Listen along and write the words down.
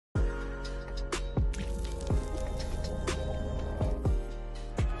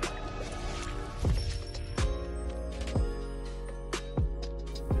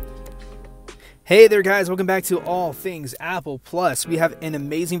Hey there guys, welcome back to All Things Apple Plus. We have an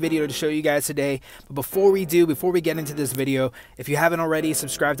amazing video to show you guys today, but before we get into this video, if you haven't already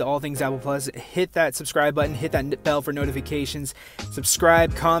subscribed to All Things Apple Plus, hit that subscribe button, hit that bell for notifications,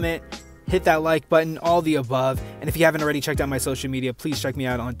 subscribe, comment, hit that like button, all the above. And if you haven't already checked out my social media, please check me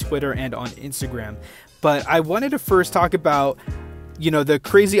out on Twitter and on Instagram. But I wanted to first talk about the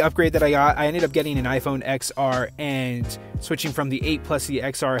crazy upgrade that I got. I ended up getting an iPhone XR, and switching from the 8 Plus to the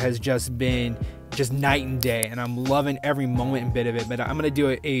XR has just been night and day, and I'm loving every moment and bit of it. But I'm going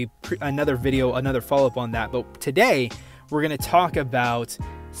to do another video, another follow-up on that. But today we're going to talk about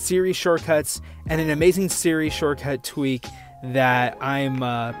Siri Shortcuts and an amazing Siri shortcut tweak that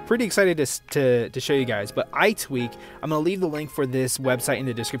I'm pretty excited to show you guys. But iTweak, I'm going to leave the link for this website in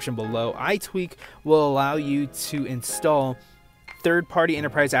the description below. iTweak will allow you to install third-party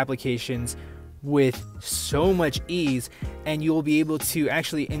enterprise applications with so much ease, and you'll be able to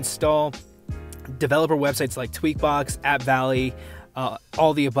actually install developer websites like Tweakbox, App Valley,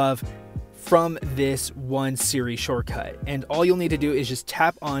 all the above from this one Siri shortcut. And all you'll need to do is just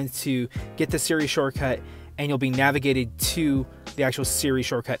tap on to get the Siri shortcut, and you'll be navigated to the actual Siri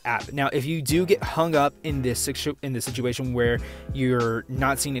shortcut app. Now, if you do get hung up in this situation where you're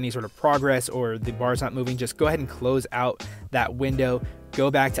not seeing any sort of progress or the bar's not moving, just go ahead and close out that window, go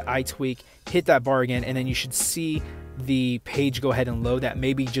back to iTweak, hit that bar again, and then you should see the page go ahead and load. That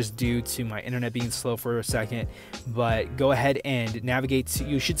may be just due to my internet being slow for a second, but go ahead and navigate to,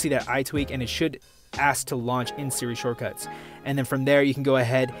 you should see that iTweak, and it should ask to launch in Siri Shortcuts. And then from there you can go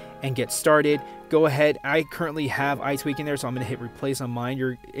ahead and get started. Go ahead, I currently have iTweak in there, so I'm going to hit replace on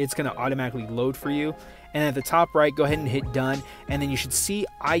mine. It's going to automatically load for you, and at the top right, go ahead and hit done, and then you should see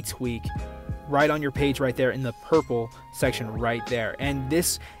iTweak right on your page right there in the purple section right there. And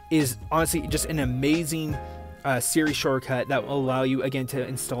this is honestly just an amazing Siri shortcut that will allow you again to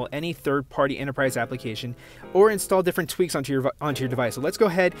install any third-party enterprise application or install different tweaks onto your device. So let's go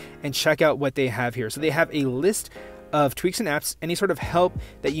ahead and check out what they have here. So they have a list of tweaks and apps. Any sort of help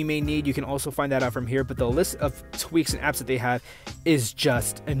that you may need, you can also find that out from here. But the list of tweaks and apps that they have is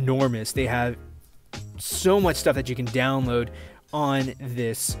just enormous. They have so much stuff that you can download on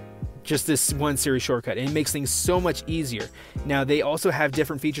this one Siri shortcut, and it makes things so much easier. Now, they also have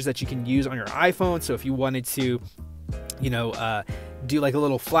different features that you can use on your iPhone. So if you wanted to do like a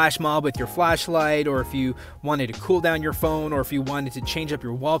little flash mob with your flashlight, or if you wanted to cool down your phone, or if you wanted to change up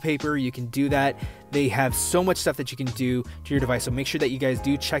your wallpaper, you can do that. They have so much stuff that you can do to your device, so make sure that you guys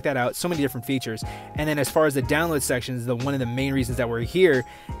do check that out. So many different features. And then as far as the download sections, one of the main reasons that we're here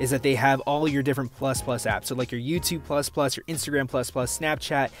is that they have all your different plus apps. So like your YouTube plus, your Instagram plus,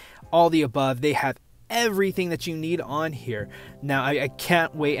 Snapchat, all the above. They have everything that you need on here. Now I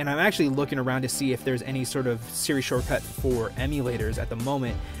can't wait, and I'm actually looking around to see if there's any sort of Siri shortcut for emulators at the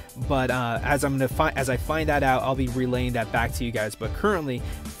moment, but as I find that out, I'll be relaying that back to you guys. But currently,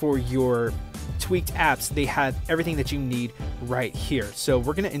 for your tweaked apps, they have everything that you need right here. So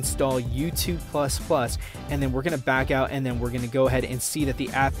we're going to install YouTube plus, and then we're going to back out, and then we're going to go ahead and see that the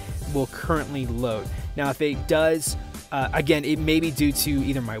app will currently load. Now if it does, again, it may be due to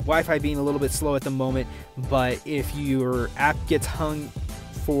either my Wi-Fi being a little bit slow at the moment, but if your app gets hung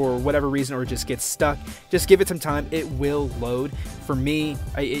for whatever reason or just gets stuck, just give it some time. It will load. For me,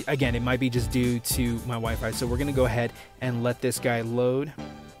 again, it might be just due to my Wi-Fi. So we're going to go ahead and let this guy load.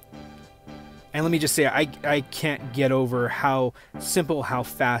 And let me just say, I can't get over how simple, how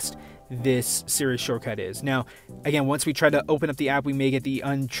fast this Siri shortcut is. Now, again, once we try to open up the app, we may get the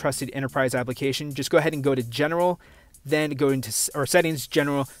untrusted enterprise application. Just go ahead and go to General, then go into Settings,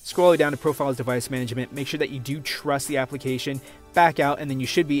 General, scroll down to Profiles, Device Management. Make sure that you do trust the application, back out, and then you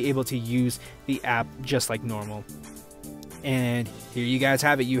should be able to use the app just like normal. And here you guys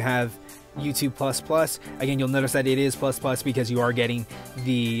have it. You have YouTube plus. Again, you'll notice that it is plus because you are getting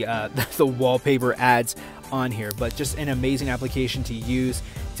the wallpaper ads on here. But just an amazing application to use,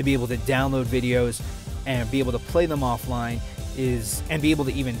 to be able to download videos and be able to play them offline, and be able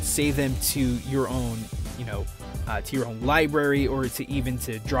to even save them to your own to your own library, or to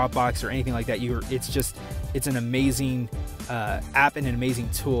Dropbox or anything like that. It's an amazing app and an amazing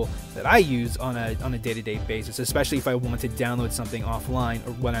tool that I use on a day-to-day basis, especially if I want to download something offline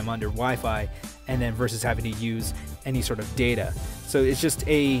or when I'm under Wi-Fi, and then versus having to use any sort of data. So it's just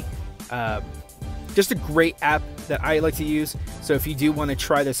a great app that I like to use. So if you do want to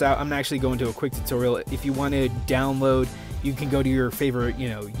try this out, I'm actually going to a quick tutorial. If you want to download, you can go to your favorite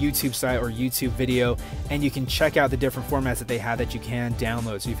YouTube site or YouTube video, and you can check out the different formats that they have that you can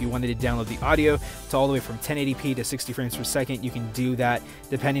download. So if you wanted to download the audio to all the way from 1080p to 60 frames per second, you can do that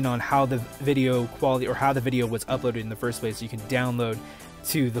depending on how the video quality or how the video was uploaded in the first place. You can download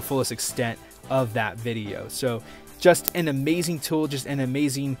to the fullest extent of that video. So just an amazing tool, just an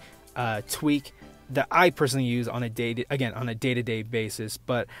amazing tweak that I personally use on a day-to-day basis.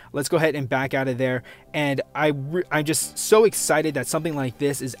 But let's go ahead and back out of there. And I'm just so excited that something like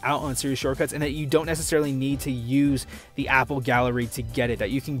this is out on Siri Shortcuts, and that you don't necessarily need to use the Apple Gallery to get it, that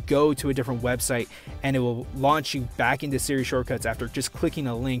you can go to a different website and it will launch you back into Siri Shortcuts after just clicking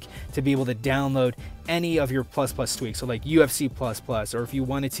a link to be able to download any of your plus tweaks. So like UFC plus, or if you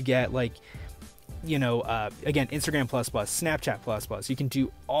wanted to get like, you know, again, Instagram plus, Snapchat plus, you can do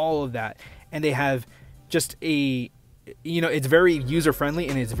all of that. And they have just a, you know, it's very user friendly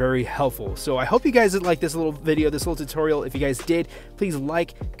and it's very helpful. So I hope you guys did like this little video, this little tutorial. If you guys did, please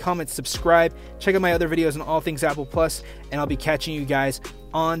like, comment, subscribe, check out my other videos on all things Apple Plus, and I'll be catching you guys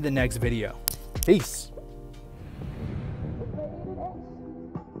on the next video. Peace.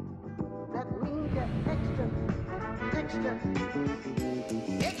 That means that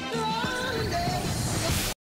extra.